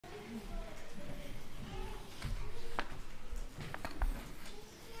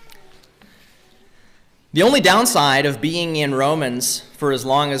The only downside of being in Romans for as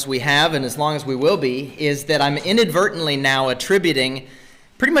long as we have and as long as we will be is that I'm inadvertently now attributing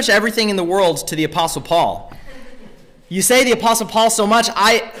pretty much everything in the world to the Apostle Paul. You say the Apostle Paul so much.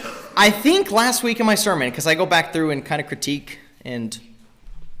 I think last week in my sermon, because I go back through and kind of critique and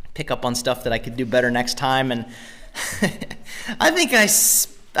pick up on stuff that I could do better next time, and I think I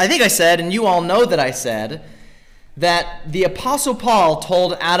said, and you all know that I said, that the Apostle Paul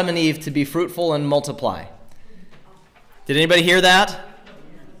told Adam and Eve to be fruitful and multiply. Did anybody hear that?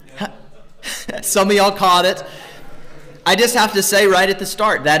 Some of y'all caught it. I just have to say right at the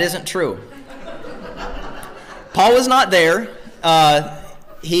start, that isn't true. Paul was not there.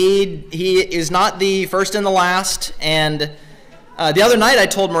 He is not the first and the last. And the other night I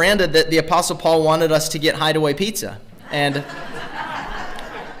told Miranda that the Apostle Paul wanted us to get hideaway pizza. And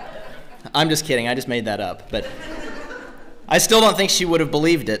I'm just kidding. I just made that up. But I still don't think she would have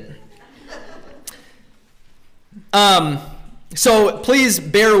believed it. So please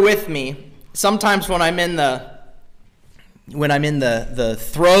bear with me. Sometimes when I'm in the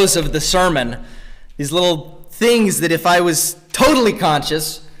throes of the sermon, these little things that if I was totally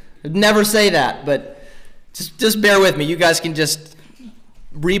conscious, I'd never say that. But just bear with me. You guys can just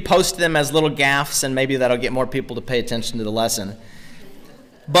repost them as little gaffes, and maybe that'll get more people to pay attention to the lesson.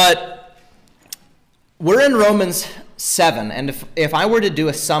 But we're in Romans 7, and if I were to do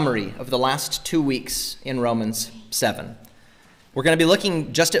a summary of the last 2 weeks in Romans 7, we're going to be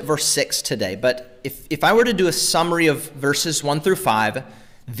looking just at verse 6 today, but if I were to do a summary of verses 1 through 5,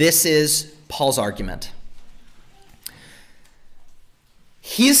 this is Paul's argument.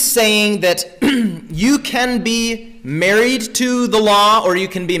 He's saying that you can be married to the law or you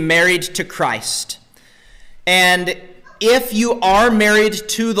can be married to Christ. And if you are married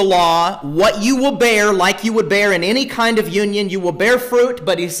to the law, what you will bear, like you would bear in any kind of union, you will bear fruit,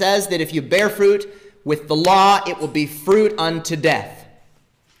 but he says that if you bear fruit with the law, it will be fruit unto death.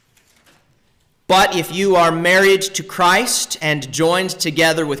 But if you are married to Christ and joined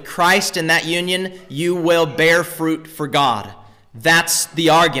together with Christ in that union, you will bear fruit for God. That's the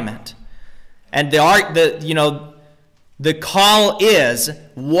argument. And the call is,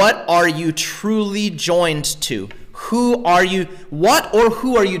 what are you truly joined to? Who are you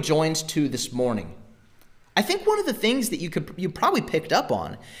joined to this morning? I think one of the things that you probably picked up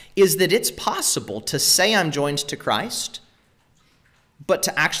on is that it's possible to say I'm joined to Christ, but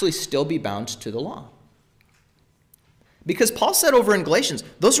to actually still be bound to the law. Because Paul said over in Galatians,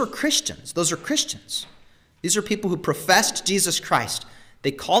 those are Christians. Those are Christians. These are people who professed Jesus Christ.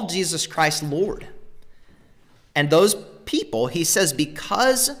 They called Jesus Christ Lord. And those people, he says,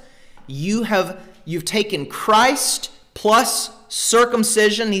 because you've taken Christ plus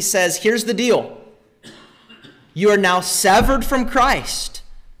circumcision, he says, here's the deal. You are now severed from Christ,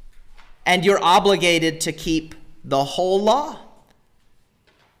 and you're obligated to keep the whole law.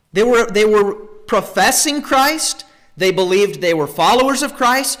 They were professing Christ. They believed they were followers of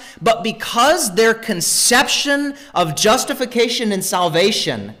Christ, but because their conception of justification and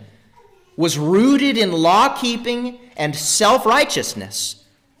salvation was rooted in law-keeping and self-righteousness,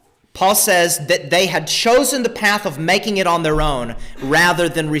 Paul says that they had chosen the path of making it on their own rather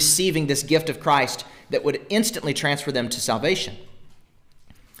than receiving this gift of Christ that would instantly transfer them to salvation.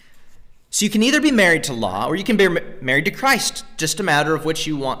 So you can either be married to law or you can be married to Christ, just a matter of which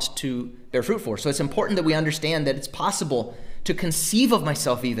you want to bear fruit for. So it's important that we understand that it's possible to conceive of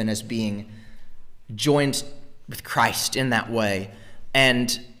myself even as being joined with Christ in that way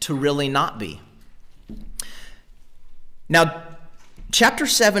and to really not be. Now, chapter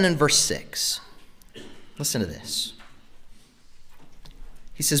 7 and verse 6, listen to this.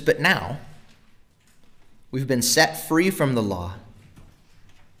 He says, but now we've been set free from the law,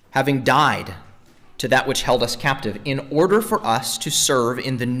 having died to that which held us captive, in order for us to serve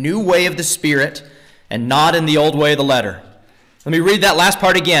in the new way of the Spirit and not in the old way of the letter. Let me read that last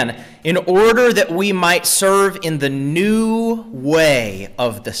part again. In order that we might serve in the new way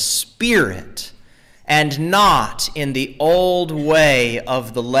of the Spirit and not in the old way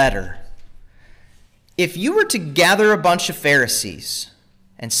of the letter. If you were to gather a bunch of Pharisees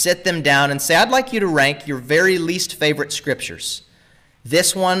and sit them down and say, I'd like you to rank your very least favorite scriptures,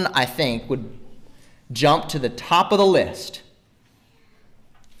 this one, I think, would jump to the top of the list.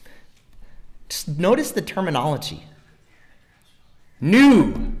 Just notice the terminology.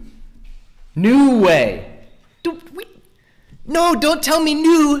 New way. Don't tell me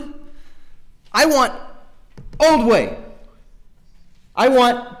new. I want old way. I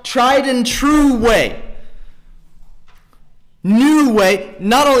want tried and true way. New way.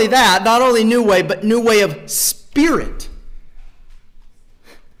 Not only that, not only new way, but new way of spirit.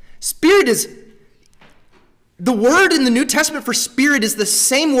 Spirit is, The word in the New Testament for spirit is the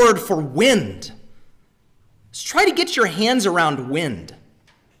same word for wind. Let's try to get your hands around wind.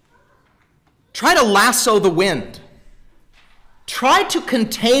 Try to lasso the wind. Try to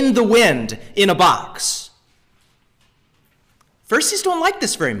contain the wind in a box. Pharisees don't like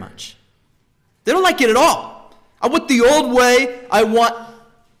this very much. They don't like it at all. I want the old way. I want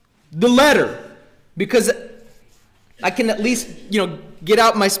the letter. Because I can at least, get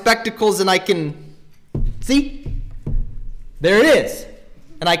out my spectacles and I can see. There it is.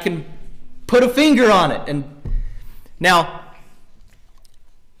 And I can put a finger on it. And now,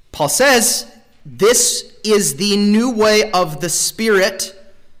 Paul says, this is the new way of the Spirit,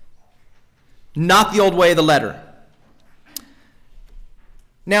 not the old way of the letter.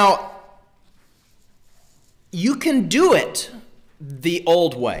 Now, you can do it the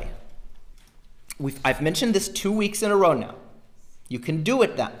old way. I've mentioned this 2 weeks in a row now. You can do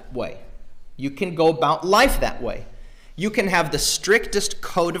it that way. You can go about life that way. You can have the strictest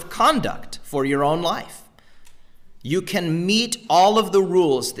code of conduct for your own life. You can meet all of the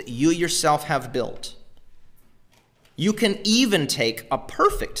rules that you yourself have built. You can even take a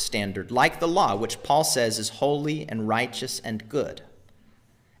perfect standard like the law, which Paul says is holy and righteous and good.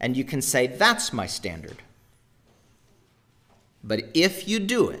 And you can say, that's my standard. But if you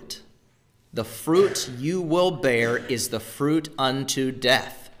do it, the fruit you will bear is the fruit unto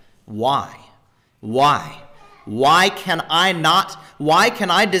death. Why? Why? Why can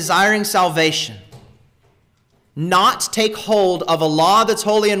I, desiring salvation, not take hold of a law that's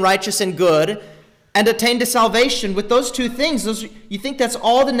holy and righteous and good and attain to salvation with those two things? You think that's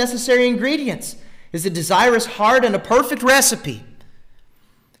all the necessary ingredients, is a desirous heart and a perfect recipe.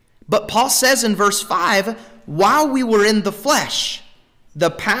 But Paul says in verse 5, while we were in the flesh, the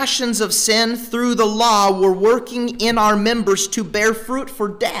passions of sin through the law were working in our members to bear fruit for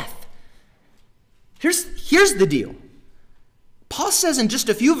death. Here's the deal. Paul says in just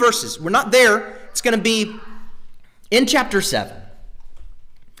a few verses, we're not there, it's going to be in chapter 7.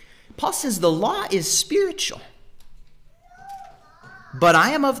 Paul says the law is spiritual, but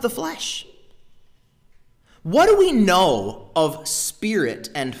I am of the flesh. What do we know of spirit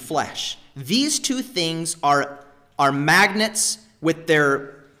and flesh? These two things are magnets with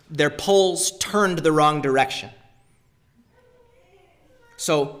their poles turned the wrong direction.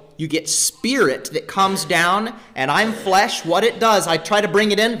 So you get spirit that comes down, and I'm flesh. What it does, I try to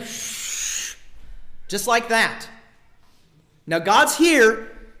bring it in, just like that. Now God's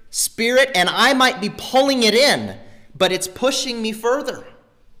here, spirit, and I might be pulling it in, but it's pushing me further.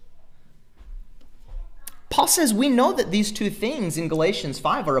 Paul says we know that these two things in Galatians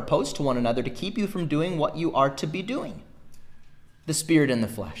 5 are opposed to one another to keep you from doing what you are to be doing. The spirit and the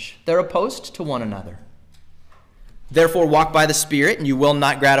flesh. They're opposed to one another. Therefore, walk by the Spirit, and you will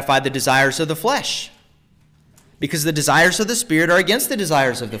not gratify the desires of the flesh. Because the desires of the Spirit are against the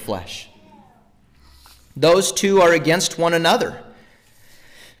desires of the flesh. Those two are against one another.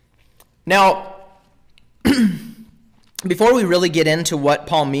 Now, before we really get into what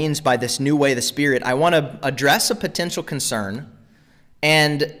Paul means by this new way of the Spirit, I want to address a potential concern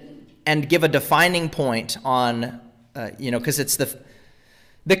and give a defining point on, because it's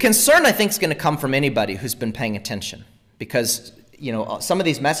the concern I think is going to come from anybody who's been paying attention. Because, some of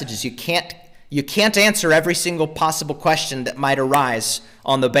these messages, you can't answer every single possible question that might arise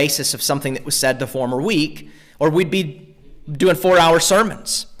on the basis of something that was said the former week, or we'd be doing 4-hour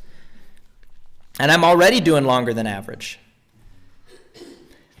sermons. And I'm already doing longer than average.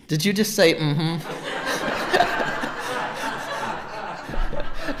 Did you just say, mm-hmm?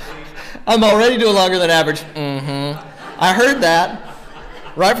 I'm already doing longer than average. Mm-hmm. I heard that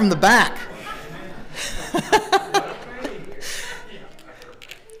right from the back.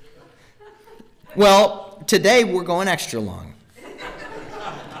 Well, today we're going extra long.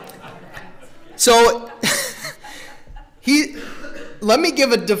 So, let me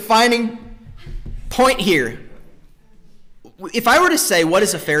give a defining point here. If I were to say, what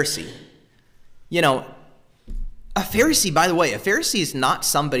is a Pharisee? A Pharisee, by the way, a Pharisee is not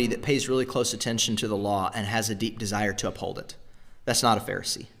somebody that pays really close attention to the law and has a deep desire to uphold it. That's not a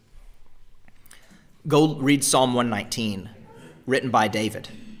Pharisee. Go read Psalm 119, written by David.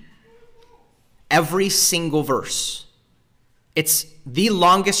 Every single verse. It's the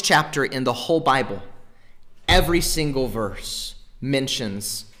longest chapter in the whole Bible. Every single verse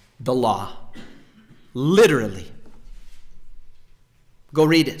mentions the law. Literally. Go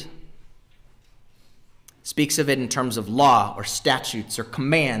read it. Speaks of it in terms of law or statutes or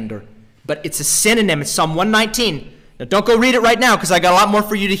command, but it's a synonym. It's Psalm 119. Now don't go read it right now because I got a lot more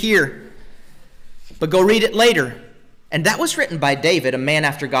for you to hear. But go read it later. And that was written by David, a man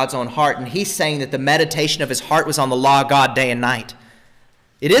after God's own heart, and he's saying that the meditation of his heart was on the law of God day and night.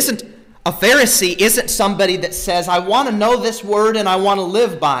 A Pharisee isn't somebody that says, I want to know this word and I want to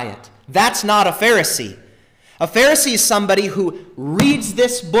live by it. That's not a Pharisee. A Pharisee is somebody who reads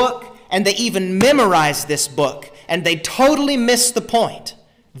this book and they even memorize this book and they totally miss the point.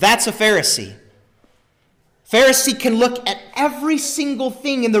 That's a Pharisee. Pharisee can look at every single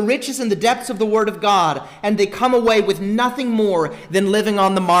thing in the riches and the depths of the Word of God, and they come away with nothing more than living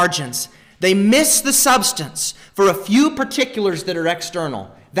on the margins. They miss the substance for a few particulars that are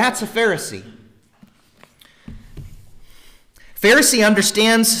external. That's a Pharisee. Pharisee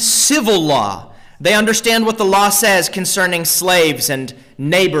understands civil law. They understand what the law says concerning slaves and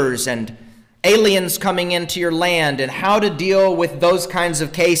neighbors and aliens coming into your land and how to deal with those kinds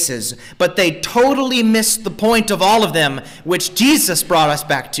of cases. But they totally miss the point of all of them, which Jesus brought us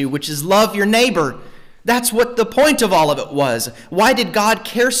back to, which is love your neighbor. That's what the point of all of it was. Why did God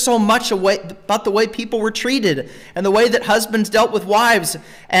care so much about the way people were treated and the way that husbands dealt with wives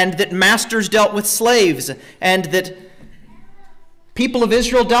and that masters dealt with slaves and that people of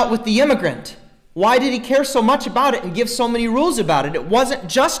Israel dealt with the immigrant? Why did he care so much about it and give so many rules about it? It wasn't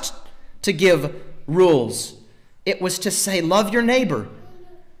just to give rules. It was to say, love your neighbor.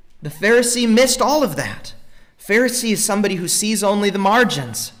 The Pharisee missed all of that. Pharisee is somebody who sees only the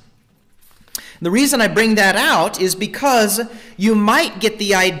margins. The reason I bring that out is because you might get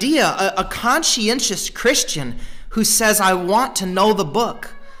the idea, a conscientious Christian who says, I want to know the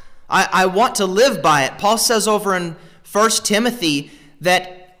book. I want to live by it. Paul says over in 1 Timothy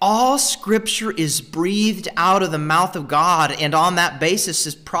that all Scripture is breathed out of the mouth of God, and on that basis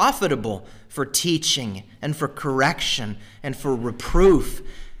is profitable for teaching and for correction and for reproof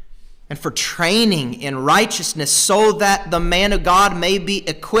and for training in righteousness, so that the man of God may be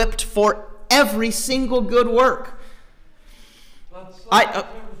equipped for every single good work.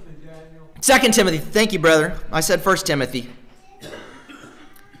 2 Timothy, thank you, brother. I said 1 Timothy.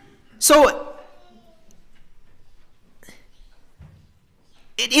 So,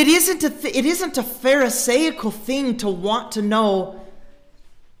 it isn't a Pharisaical thing to want to know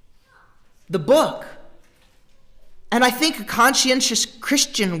the book. And I think a conscientious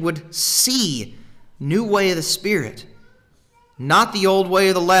Christian would see new way of the Spirit, not the old way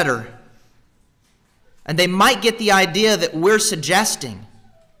of the letter. And they might get the idea that we're suggesting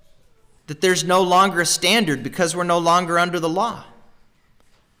that there's no longer a standard because we're no longer under the law.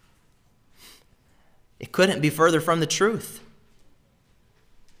 It couldn't be further from the truth.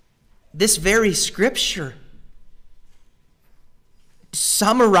 This very Scripture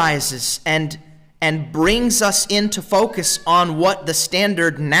summarizes and brings us into focus on what the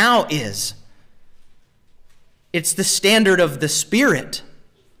standard now is. It's the standard of the Spirit.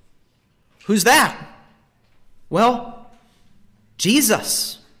 Who's that? Well,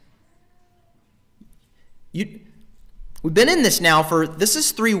 Jesus. We've been in this now this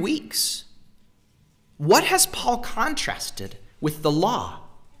is 3 weeks. What has Paul contrasted with the law?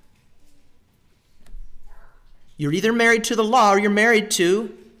 You're either married to the law or you're married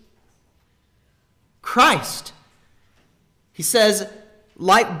to Christ. He says,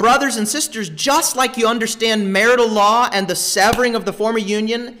 like brothers and sisters, just like you understand marital law and the severing of the former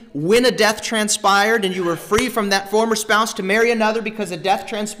union when a death transpired and you were free from that former spouse to marry another because a death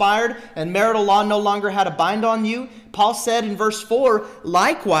transpired and marital law no longer had a bind on you, Paul said in verse 4,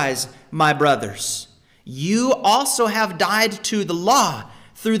 likewise, my brothers, you also have died to the law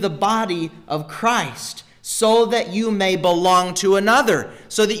through the body of Christ, so that you may belong to another,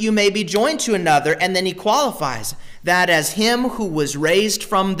 so that you may be joined to another. And then he qualifies that as him who was raised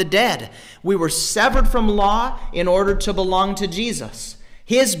from the dead. We were severed from law in order to belong to Jesus.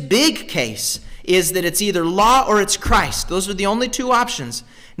 His big case is that it's either law or it's Christ. Those are the only two options.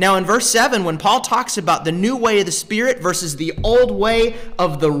 Now in verse 7, when Paul talks about the new way of the Spirit versus the old way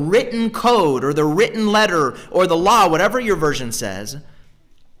of the written code or the written letter or the law, whatever your version says,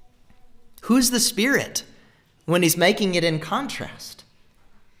 who's the Spirit when he's making it in contrast?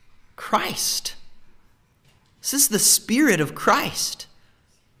 Christ. This is the Spirit of Christ,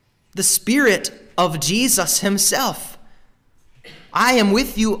 the Spirit of Jesus himself. I am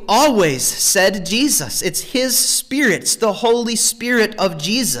with you always, said Jesus. It's his Spirit. It's the Holy Spirit of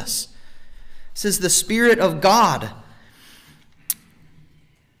Jesus. This is the Spirit of God.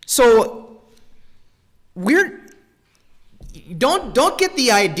 So, don't get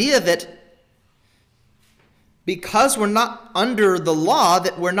the idea that because we're not under the law,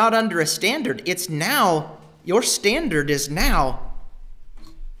 that we're not under a standard. It's now, your standard is now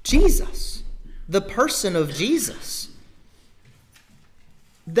Jesus, the person of Jesus.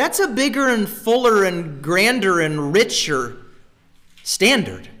 That's a bigger and fuller and grander and richer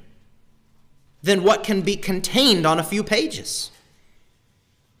standard than what can be contained on a few pages.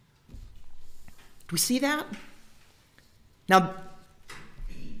 Do we see that? Now,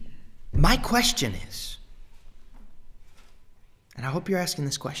 my question is, and I hope you're asking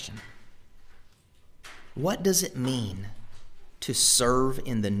this question, what does it mean to serve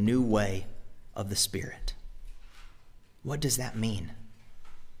in the new way of the Spirit? What does that mean?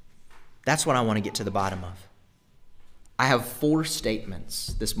 That's what I want to get to the bottom of. I have 4 statements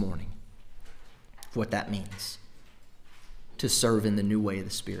this morning of what that means to serve in the new way of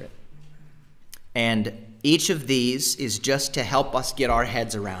the Spirit. And each of these is just to help us get our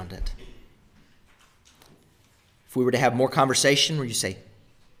heads around it. If we were to have more conversation where you say,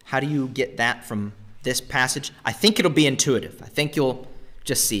 how do you get that from this passage? I think it'll be intuitive. I think you'll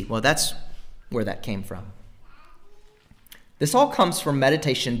just see, well, that's where that came from. This all comes from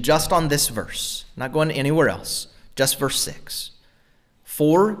meditation just on this verse, not going anywhere else, just verse 6.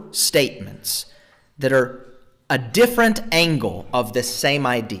 4 statements that are a different angle of this same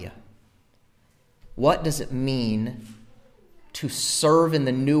idea. What does it mean to serve in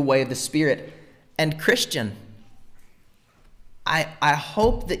the new way of the Spirit? And Christian, I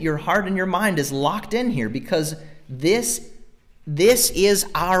hope that your heart and your mind is locked in here, because this is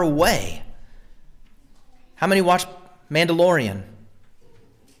our way. How many watch Mandalorian?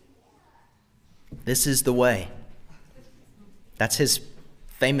 This is the way. That's his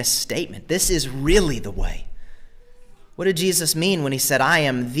famous statement. This is really the way. What did Jesus mean when he said, I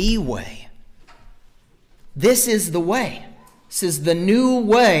am the way? This is the way. This is the new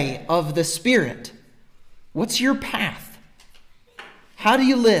way of the Spirit. What's your path? How do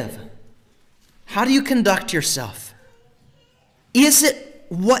you live? How do you conduct yourself? Is it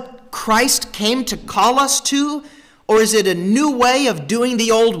what Christ came to call us to? Or is it a new way of doing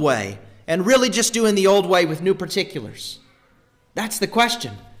the old way, and really just doing the old way with new particulars? That's the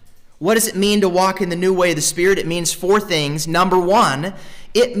question. What does it mean to walk in the new way of the Spirit? It means 4 things. Number 1,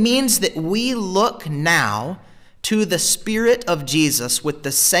 it means that we look now to the Spirit of Jesus with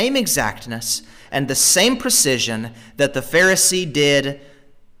the same exactness and the same precision that the Pharisee did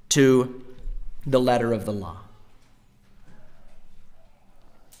to the letter of the law.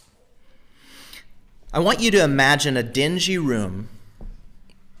 I want you to imagine a dingy room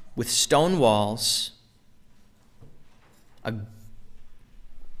with stone walls, a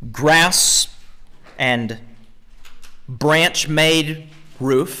grass and branch-made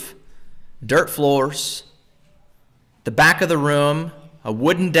roof, dirt floors, the back of the room, a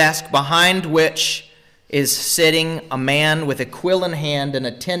wooden desk behind which is sitting a man with a quill in hand and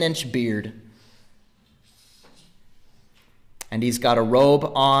a 10-inch beard. And he's got a robe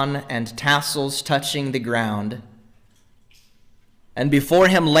on and tassels touching the ground. And before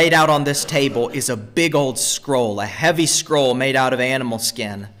him, laid out on this table, is a big old scroll, a heavy scroll made out of animal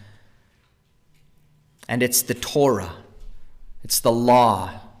skin. And it's the Torah. It's the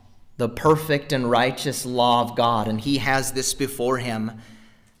law, the perfect and righteous law of God. And he has this before him.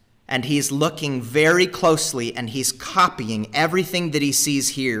 And he's looking very closely, and he's copying everything that he sees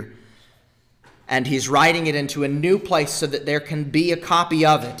here. And he's writing it into a new place so that there can be a copy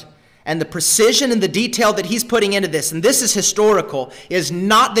of it. And the precision and the detail that he's putting into this, and this is historical, is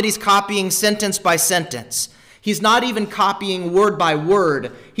not that he's copying sentence by sentence. He's not even copying word by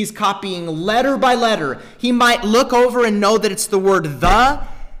word. He's copying letter by letter. He might look over and know that it's the word the,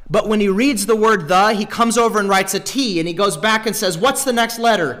 but when he reads the word the, he comes over and writes a T, and he goes back and says, what's the next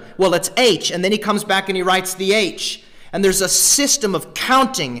letter? Well, it's H, and then he comes back and he writes the H. And there's a system of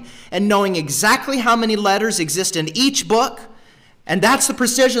counting and knowing exactly how many letters exist in each book. And that's the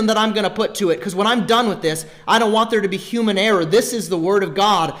precision that I'm going to put to it. Because when I'm done with this, I don't want there to be human error. This is the Word of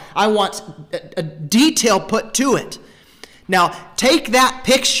God. I want a detail put to it. Now, take that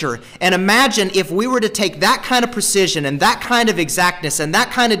picture and imagine if we were to take that kind of precision and that kind of exactness and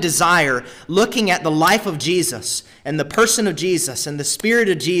that kind of desire, looking at the life of Jesus and the person of Jesus and the Spirit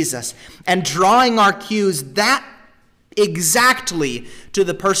of Jesus, and drawing our cues that exactly to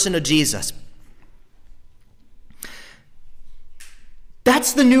the person of Jesus.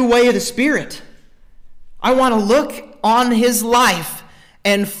 That's the new way of the Spirit. I want to look on his life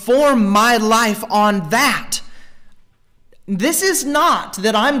and form my life on that. This is not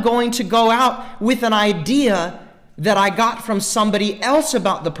that I'm going to go out with an idea that I got from somebody else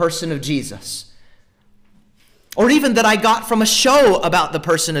about the person of Jesus, or even that I got from a show about the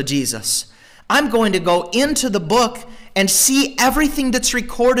person of Jesus. I'm going to go into the book and see everything that's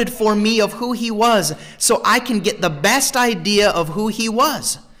recorded for me of who he was, so I can get the best idea of who he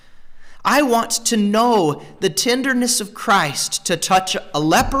was. I want to know the tenderness of Christ to touch a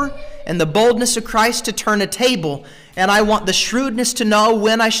leper and the boldness of Christ to turn a table. And I want the shrewdness to know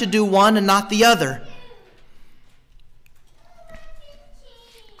when I should do one and not the other.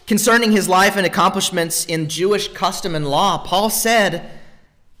 Concerning his life and accomplishments in Jewish custom and law, Paul said,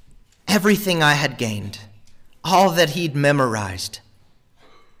 everything I had gained, all that he'd memorized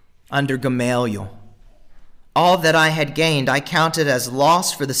under Gamaliel, all that I had gained, I counted as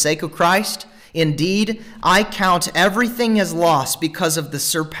loss for the sake of Christ. Indeed, I count everything as loss because of the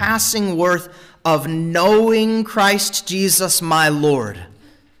surpassing worth of knowing Christ Jesus my Lord.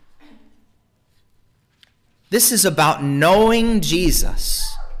 This is about knowing Jesus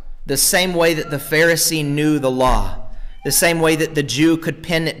the same way that the Pharisee knew the law, the same way that the Jew could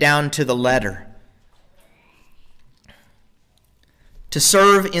pin it down to the letter. To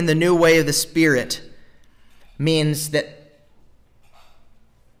serve in the new way of the Spirit means that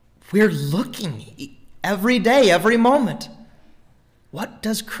we're looking every day, every moment. What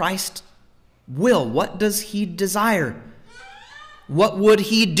does Christ will? What does he desire? What would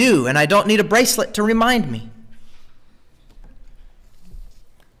he do? And I don't need a bracelet to remind me.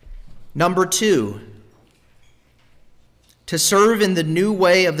 Number 2, to serve in the new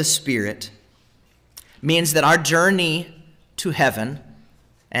way of the Spirit means that our journey to heaven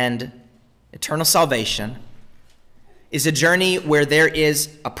and eternal salvation is a journey where there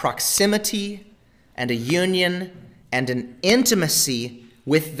is a proximity and a union and an intimacy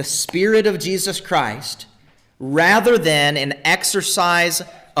with the Spirit of Jesus Christ rather than an exercise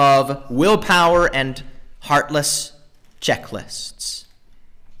of willpower and heartless checklists.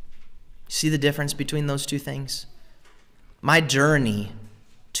 See the difference between those two things? My journey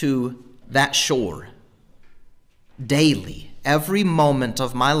to that shore daily, every moment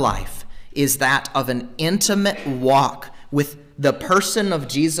of my life, is that of an intimate walk with the person of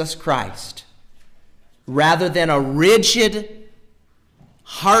Jesus Christ rather than a rigid,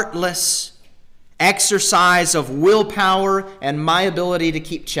 heartless exercise of willpower and my ability to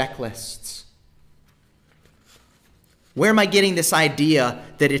keep checklists. Where am I getting this idea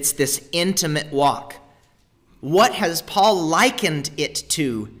that it's this intimate walk? What has Paul likened it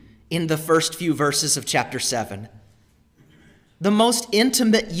to in the first few verses of chapter 7? The most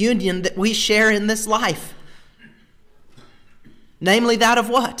intimate union that we share in this life. Namely that of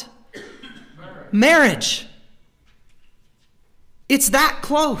what? Marriage. It's that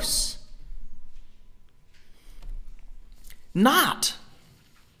close. Not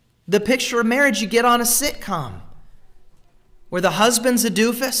the picture of marriage you get on a sitcom, where the husband's a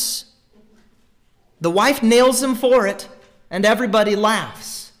doofus, the wife nails him for it, and everybody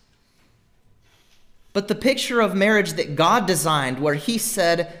laughs. But the picture of marriage that God designed, where he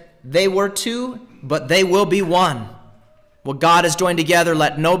said they were two, but they will be one. What God has joined together,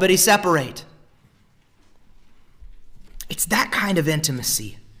 let nobody separate. It's that kind of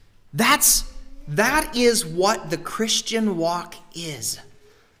intimacy. That is what the Christian walk is.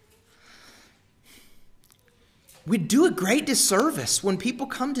 We do a great disservice when people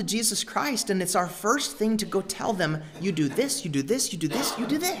come to Jesus Christ and it's our first thing to go tell them, you do this, you do this, you do this, you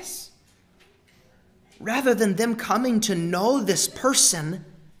do this. Rather than them coming to know this person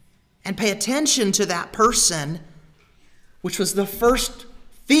and pay attention to that person, which was the first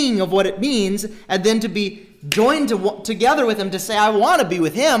thing of what it means, and then to be joined together with him to say, I want to be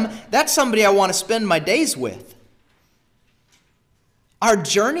with him. That's somebody I want to spend my days with. Our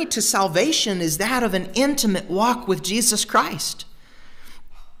journey to salvation is that of an intimate walk with Jesus Christ.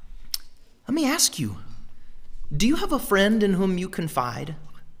 Let me ask you, do you have a friend in whom you confide?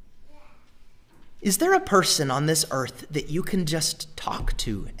 Is there a person on this earth that you can just talk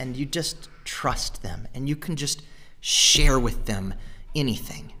to and you just trust them and you can just share with them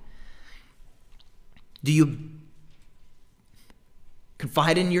anything? Do you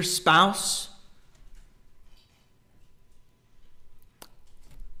confide in your spouse?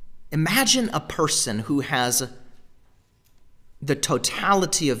 Imagine a person who has the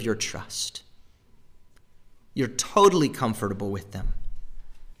totality of your trust. You're totally comfortable with them.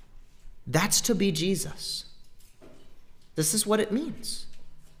 That's to be Jesus. This is what it means.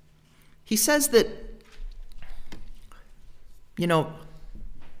 He says that, he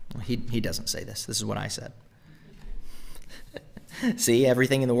doesn't say this. This is what I said. See,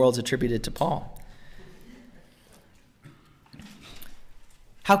 everything in the world's attributed to Paul.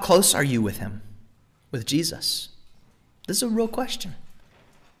 How close are you with him, with Jesus? This is a real question.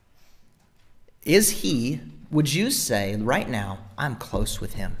 Would you say right now, I'm close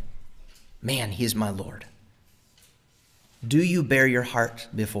with him? Man, he's my Lord. Do you bare your heart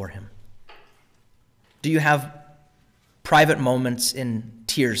before him? Do you have private moments in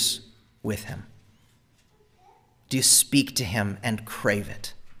tears with him? Do you speak to him and crave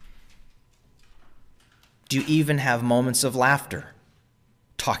it? Do you even have moments of laughter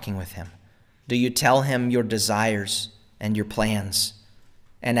talking with him? Do you tell him your desires and your plans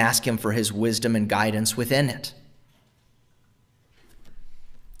and ask him for his wisdom and guidance within it?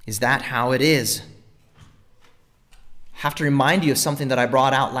 Is that how it is? I have to remind you of something that I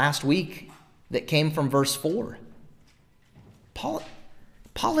brought out last week that came from verse 4. Paul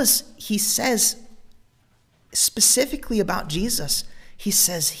he says specifically about Jesus, he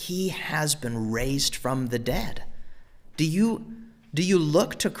says he has been raised from the dead. Do you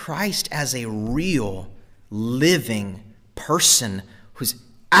look to Christ as a real, living person who's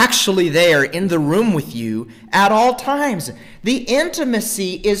actually there in the room with you at all times? The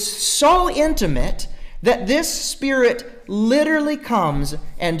intimacy is so intimate that this Spirit literally comes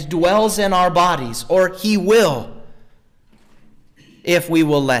and dwells in our bodies, or he will, if we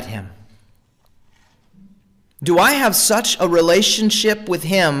will let him. Do I have such a relationship with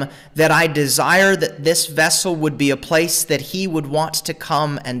him that I desire that this vessel would be a place that he would want to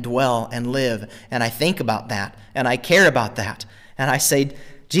come and dwell and live? And I think about that, and I care about that. And I say,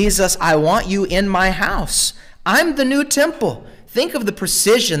 Jesus, I want you in my house. I'm the new temple. Think of the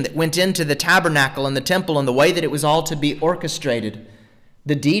precision that went into the tabernacle and the temple and the way that it was all to be orchestrated.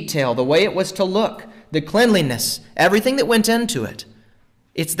 The detail, the way it was to look, the cleanliness, everything that went into it.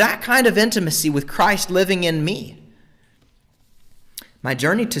 It's that kind of intimacy with Christ living in me. My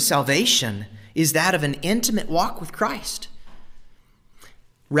journey to salvation is that of an intimate walk with Christ,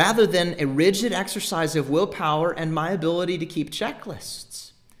 rather than a rigid exercise of willpower and my ability to keep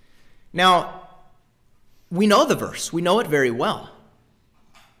checklists. Now, we know the verse. We know it very well.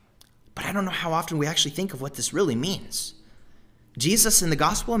 But I don't know how often we actually think of what this really means. Jesus in the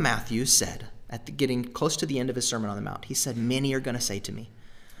Gospel of Matthew said, getting close to the end of his Sermon on the Mount, he said, many are going to say to me,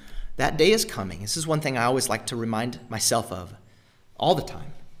 that day is coming. This is one thing I always like to remind myself of all the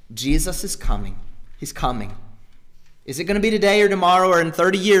time. Jesus is coming. He's coming. Is it going to be today or tomorrow or in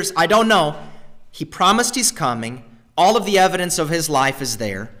 30 years? I don't know. He promised he's coming. All of the evidence of his life is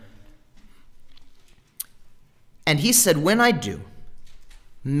there. And he said, when I do,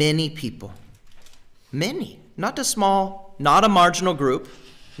 many people, many, not a small, not a marginal group,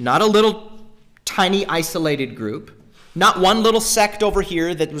 not a little tiny isolated group, not one little sect over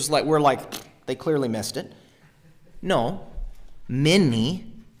here that was like, they clearly missed it. No, many,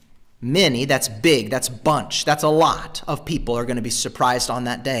 that's big, that's bunch, that's a lot of people are going to be surprised on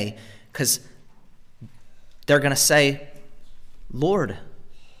that day because they're going to say, Lord.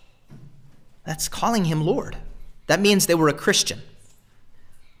 That's calling him Lord. That means they were a Christian.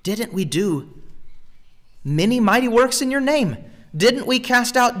 Didn't we do many mighty works in your name? Didn't we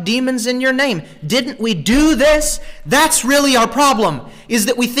cast out demons in your name? Didn't we do this? That's really our problem, is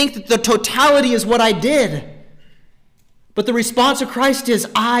that we think that the totality is what I did. But the response of Christ is,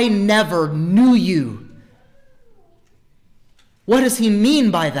 I never knew you. What does he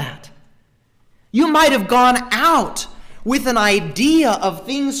mean by that? You might have gone out with an idea of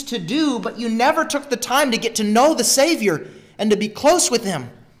things to do, but you never took the time to get to know the Savior and to be close with him.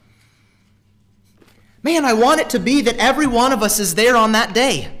 Man, I want it to be that every one of us is there on that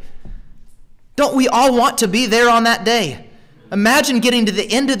day. Don't we all want to be there on that day? Imagine getting to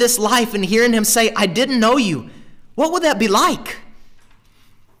the end of this life and hearing him say, I didn't know you. What would that be like?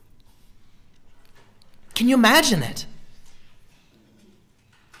 Can you imagine it?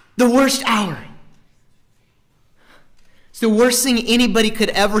 The worst hour. It's the worst thing anybody could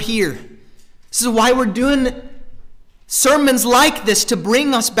ever hear. This is why we're doing sermons like this, to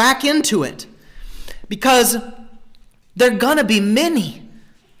bring us back into it. Because there are going to be many,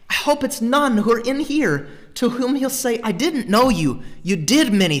 I hope it's none, who are in here to whom he'll say, I didn't know you. You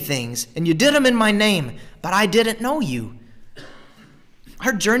did many things, and you did them in my name, but I didn't know you.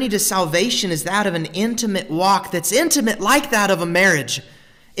 Our journey to salvation is that of an intimate walk that's intimate like that of a marriage,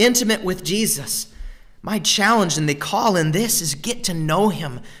 intimate with Jesus. My challenge and the call in this is get to know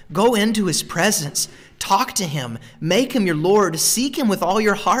him, go into his presence, talk to him, make him your Lord, seek him with all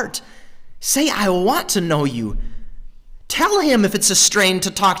your heart. Say, I want to know you. Tell him if it's a strain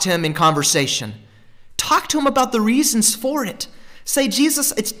to talk to him in conversation. Talk to him about the reasons for it. Say,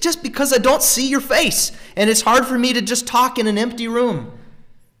 Jesus, it's just because I don't see your face, and it's hard for me to just talk in an empty room.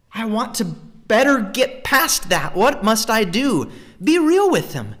 I want to better get past that. What must I do? Be real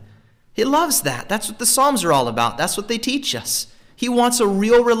with him. He loves that. That's what the Psalms are all about. That's what they teach us. He wants a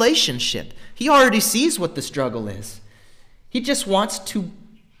real relationship. He already sees what the struggle is. He just wants to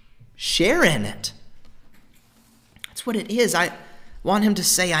share in it. That's what it is. I want him to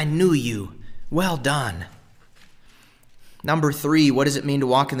say, I knew you. Well done. Number 3, what does it mean to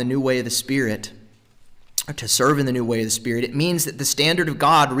walk in the new way of the Spirit, or to serve in the new way of the Spirit? It means that the standard of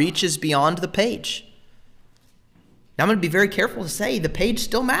God reaches beyond the page. Now, I'm going to be very careful to say the page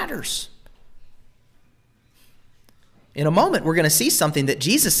still matters. In a moment, we're going to see something that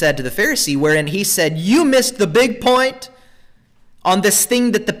Jesus said to the Pharisee, wherein he said, you missed the big point on this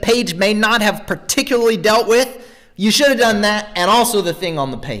thing that the page may not have particularly dealt with. You should have done that, and also the thing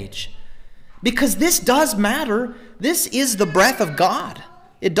on the page. Because this does matter. This is the breath of God.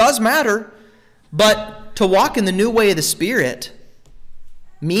 It does matter. But to walk in the new way of the Spirit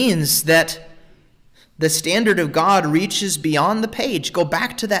means that the standard of God reaches beyond the page. Go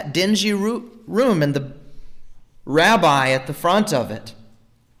back to that dingy room and the rabbi at the front of it.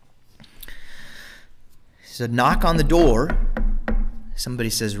 He said, knock on the door. Somebody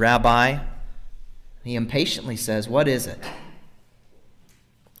says, Rabbi. He impatiently says, what is it?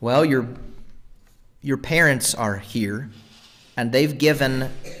 Well, your parents are here, and they've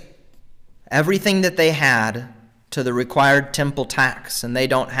given everything that they had to the required temple tax, and they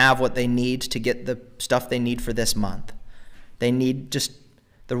don't have what they need to get the stuff they need for this month.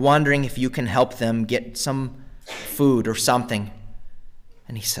 They're wondering if you can help them get some food or something.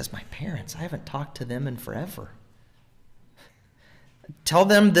 And he says, my parents, I haven't talked to them in forever. Tell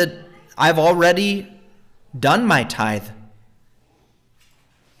them that I've already done my tithe.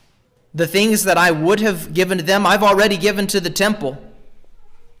 The things that I would have given to them, I've already given to the temple.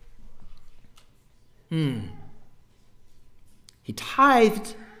 He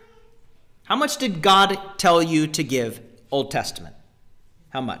tithed. How much did God tell you to give? Old Testament.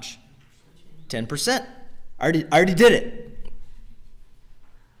 How much? 10%. I already did it.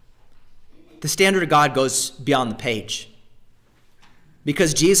 The standard of God goes beyond the page.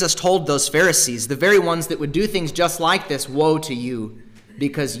 Because Jesus told those Pharisees, the very ones that would do things just like this, woe to you,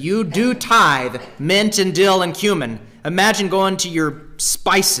 because you do tithe mint and dill and cumin. Imagine going to your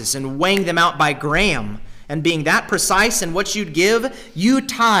spices and weighing them out by gram and being that precise in what you'd give. You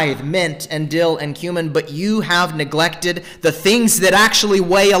tithe mint and dill and cumin, but you have neglected the things that actually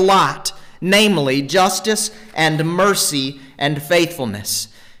weigh a lot, namely justice and mercy and faithfulness.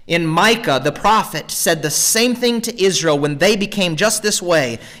 In Micah, the prophet said the same thing to Israel when they became just this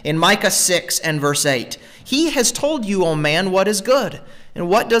way. In Micah 6 and verse 8, he has told you, O man, what is good. And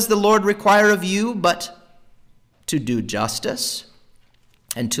what does the Lord require of you but to do justice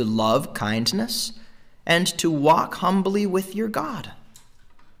and to love kindness and to walk humbly with your God?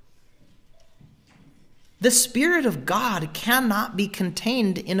 The Spirit of God cannot be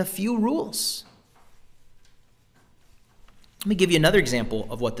contained in a few rules. Let me give you another example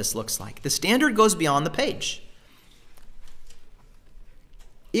of what this looks like. The standard goes beyond the page.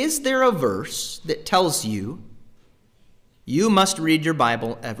 Is there a verse that tells you you must read your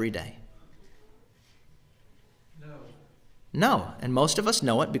Bible every day? No, and most of us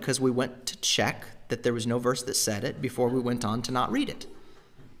know it because we went to check that there was no verse that said it before we went on to not read it.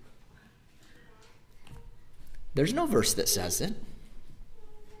 There's no verse that says it.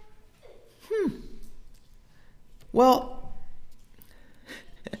 Well,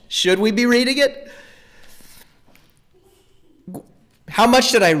 should we be reading it? How much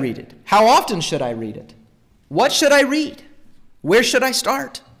should I read it? How often should I read it? What should I read? Where should I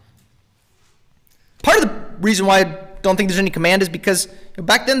start? Part of the reason why I don't think there's any command is because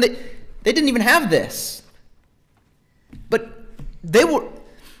back then they didn't even have this. But they were...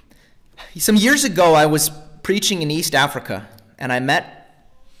 Some years ago, I was preaching in East Africa, and I met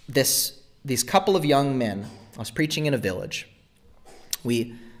these couple of young men. I was preaching in a village.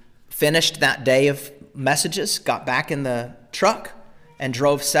 We finished that day of messages, got back in the truck, and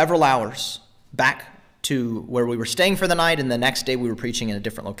drove several hours back to where we were staying for the night, and the next day we were preaching in a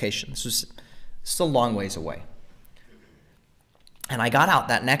different location. This was a long ways away. And I got out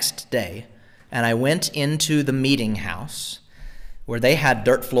that next day, and I went into the meeting house where they had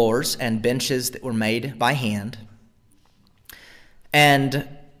dirt floors and benches that were made by hand. And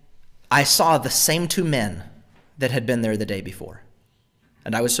I saw the same two men that had been there the day before.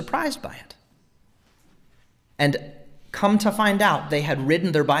 And I was surprised by it. And come to find out, they had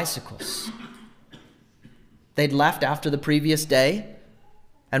ridden their bicycles. They'd left after the previous day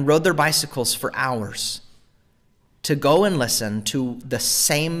and rode their bicycles for hours to go and listen to the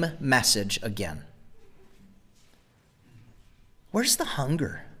same message again. Where's the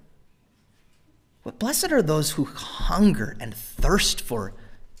hunger? Well, blessed are those who hunger and thirst for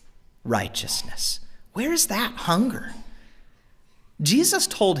righteousness. Where is that hunger? Jesus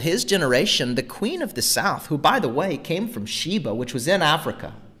told his generation, the queen of the south, who, by the way, came from Sheba, which was in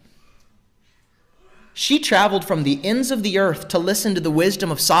Africa. She traveled from the ends of the earth to listen to the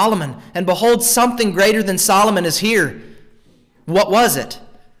wisdom of Solomon, and behold, something greater than Solomon is here. What was it?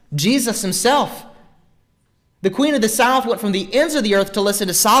 Jesus himself. The Queen of the South went from the ends of the earth to listen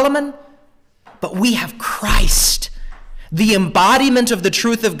to Solomon, but we have Christ, the embodiment of the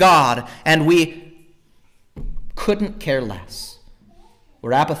truth of God, and we couldn't care less.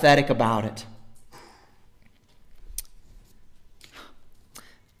 We're apathetic about it.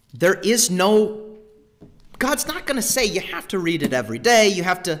 There is no, God's not going to say you have to read it every day, you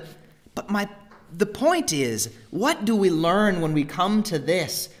have to, but the point is, what do we learn when we come to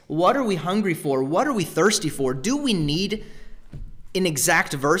this? What are we hungry for? What are we thirsty for? Do we need an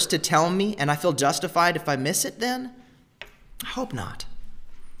exact verse to tell me, and I feel justified if I miss it then? I hope not.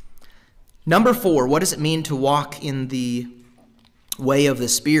 Number 4, what does it mean to walk in the way of the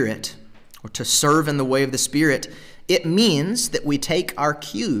Spirit, or to serve in the way of the Spirit? It means that we take our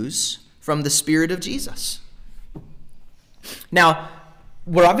cues from the Spirit of Jesus. Now,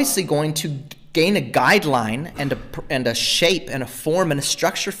 we're obviously going to gain a guideline and a shape and a form and a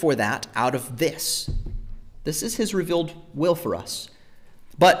structure for that out of this. This is his revealed will for us.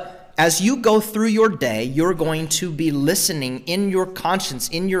 But as you go through your day, you're going to be listening in your conscience,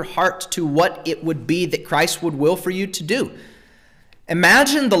 in your heart, to what it would be that Christ would will for you to do.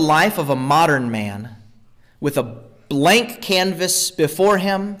 Imagine the life of a modern man with a blank canvas before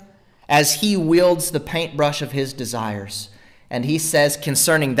him as he wields the paintbrush of his desires. And he says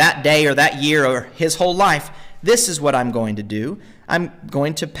concerning that day or that year or his whole life, this is what I'm going to do. I'm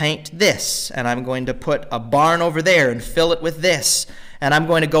going to paint this, and I'm going to put a barn over there and fill it with this, and I'm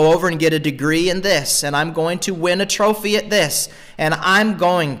going to go over and get a degree in this, and I'm going to win a trophy at this, and I'm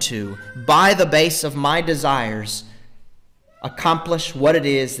going to, by the base of my desires, accomplish what it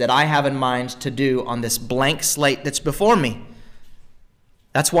is that I have in mind to do on this blank slate that's before me.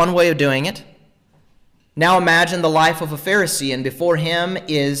 That's one way of doing it. Now imagine the life of a Pharisee, and before him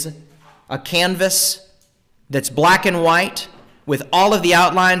is a canvas that's black and white with all of the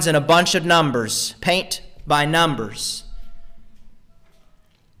outlines and a bunch of numbers, paint by numbers.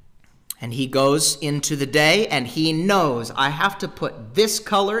 And he goes into the day and he knows, I have to put this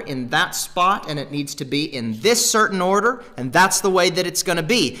color in that spot, and it needs to be in this certain order, and that's the way that it's going to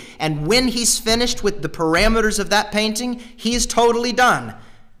be. And when he's finished with the parameters of that painting, he's totally done.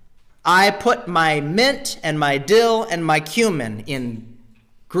 I put my mint and my dill and my cumin in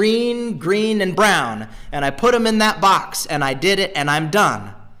green, green, and brown, and I put them in that box, and I did it, and I'm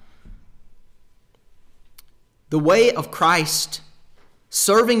done. The way of Christ,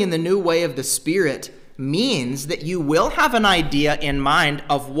 serving in the new way of the Spirit, means that you will have an idea in mind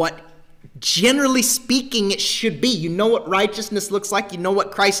of what, generally speaking, it should be. You know what righteousness looks like. You know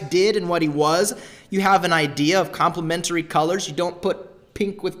what Christ did and what he was. You have an idea of complementary colors. You don't put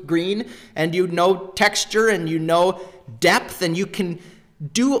pink with green, and you know texture, and you know depth, and you can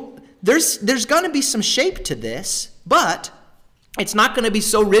do, there's going to be some shape to this, but it's not going to be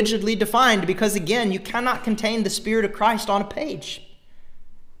so rigidly defined, because again, you cannot contain the Spirit of Christ on a page.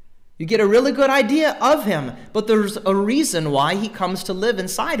 You get a really good idea of him, but there's a reason why he comes to live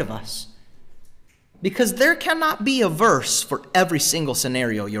inside of us, because there cannot be a verse for every single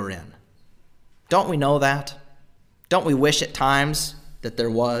scenario you're in. Don't we know that? Don't we wish at times that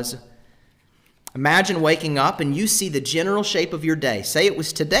there was? Imagine waking up and you see the general shape of your day. Say it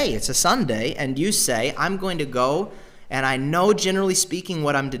was today, it's a Sunday, and you say, I'm going to go, and I know generally speaking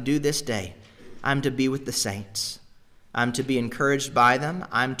what I'm to do this day. I'm to be with the saints. I'm to be encouraged by them.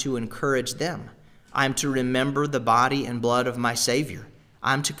 I'm to encourage them. I'm to remember the body and blood of my Savior.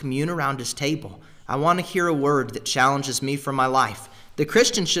 I'm to commune around his table. I want to hear a word that challenges me for my life. The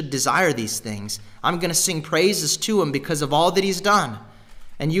Christian should desire these things. I'm going to sing praises to him because of all that he's done.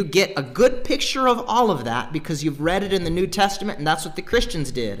 And you get a good picture of all of that because you've read it in the New Testament, and that's what the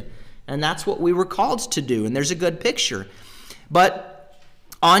Christians did. And that's what we were called to do, and there's a good picture. But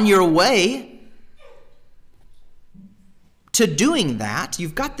on your way to doing that,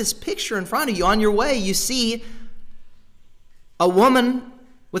 you've got this picture in front of you. On your way, you see a woman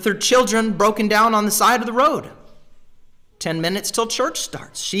with her children broken down on the side of the road. 10 minutes till church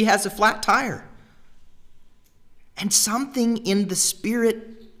starts. She has a flat tire. And something in the Spirit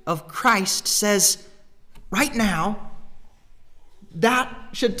of Christ says, right now, that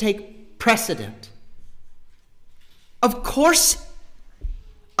should take precedent. Of course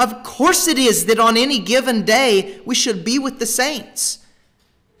it is that on any given day, we should be with the saints.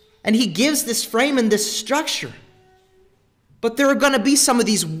 And he gives this frame and this structure. But there are going to be some of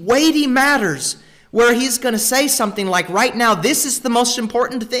these weighty matters where he's going to say something like, right now, this is the most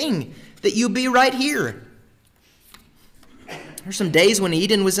important thing, that you be right here. There's some days when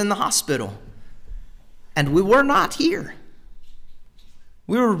Eden was in the hospital, and we were not here.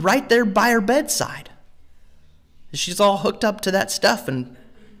 We were right there by her bedside. She's all hooked up to that stuff, and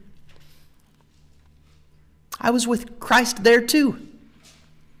I was with Christ there too.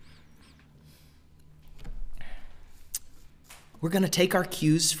 We're going to take our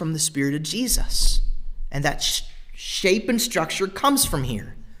cues from the Spirit of Jesus. And that shape and structure comes from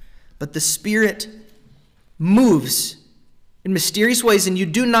here. But the Spirit moves in mysterious ways, and you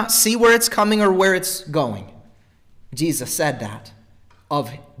do not see where it's coming or where it's going. Jesus said that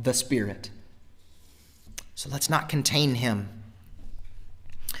of the Spirit. So let's not contain him.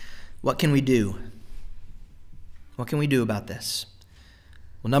 What can we do? What can we do about this?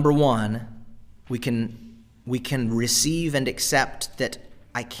 Well, number one, we can receive and accept that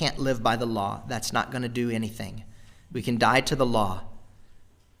I can't live by the law. That's not going to do anything. We can die to the law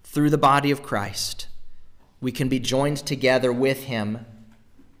through the body of Christ. We can be joined together with him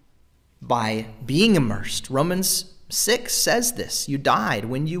by being immersed. Romans 6 says this. You died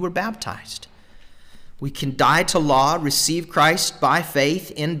when you were baptized. We can die to law, receive Christ by faith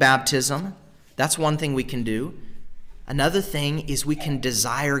in baptism. That's one thing we can do. Another thing is we can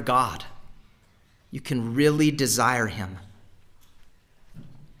desire God. You can really desire him.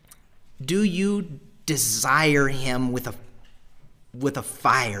 Do you desire him with a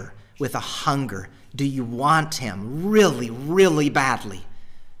fire, with a hunger? Do you want him really, really badly?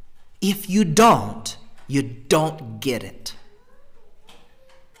 If you don't get it.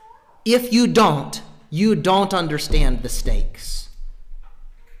 If you don't understand the stakes.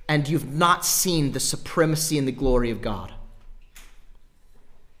 And you've not seen the supremacy and the glory of God.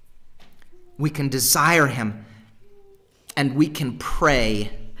 We can desire him, and we can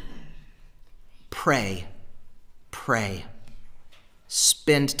pray.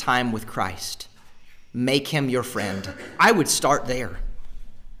 Spend time with Christ. Make him your friend. I would start there.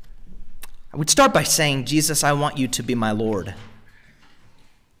 I would start by saying, Jesus, I want you to be my Lord.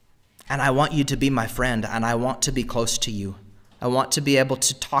 And I want you to be my friend, and I want to be close to you. I want to be able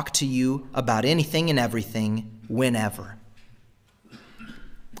to talk to you about anything and everything, whenever.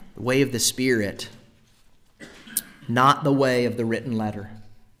 The way of the Spirit, not the way of the written letter.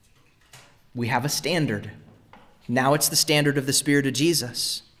 We have a standard. Now it's the standard of the Spirit of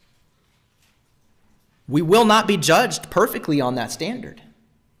Jesus. We will not be judged perfectly on that standard.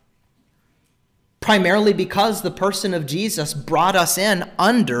 Primarily because the person of Jesus brought us in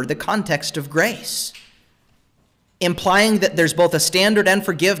under the context of grace, implying that there's both a standard and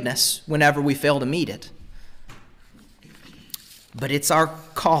forgiveness whenever we fail to meet it. But it's our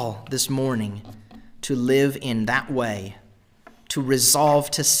call this morning to live in that way, to resolve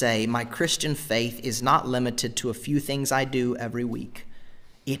to say, my Christian faith is not limited to a few things I do every week.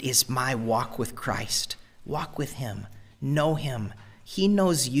 It is my walk with Christ. Walk with him. Know him. He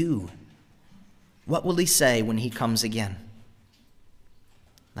knows you. What will he say when he comes again?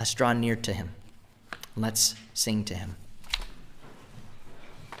 Let's draw near to him. Let's sing to him.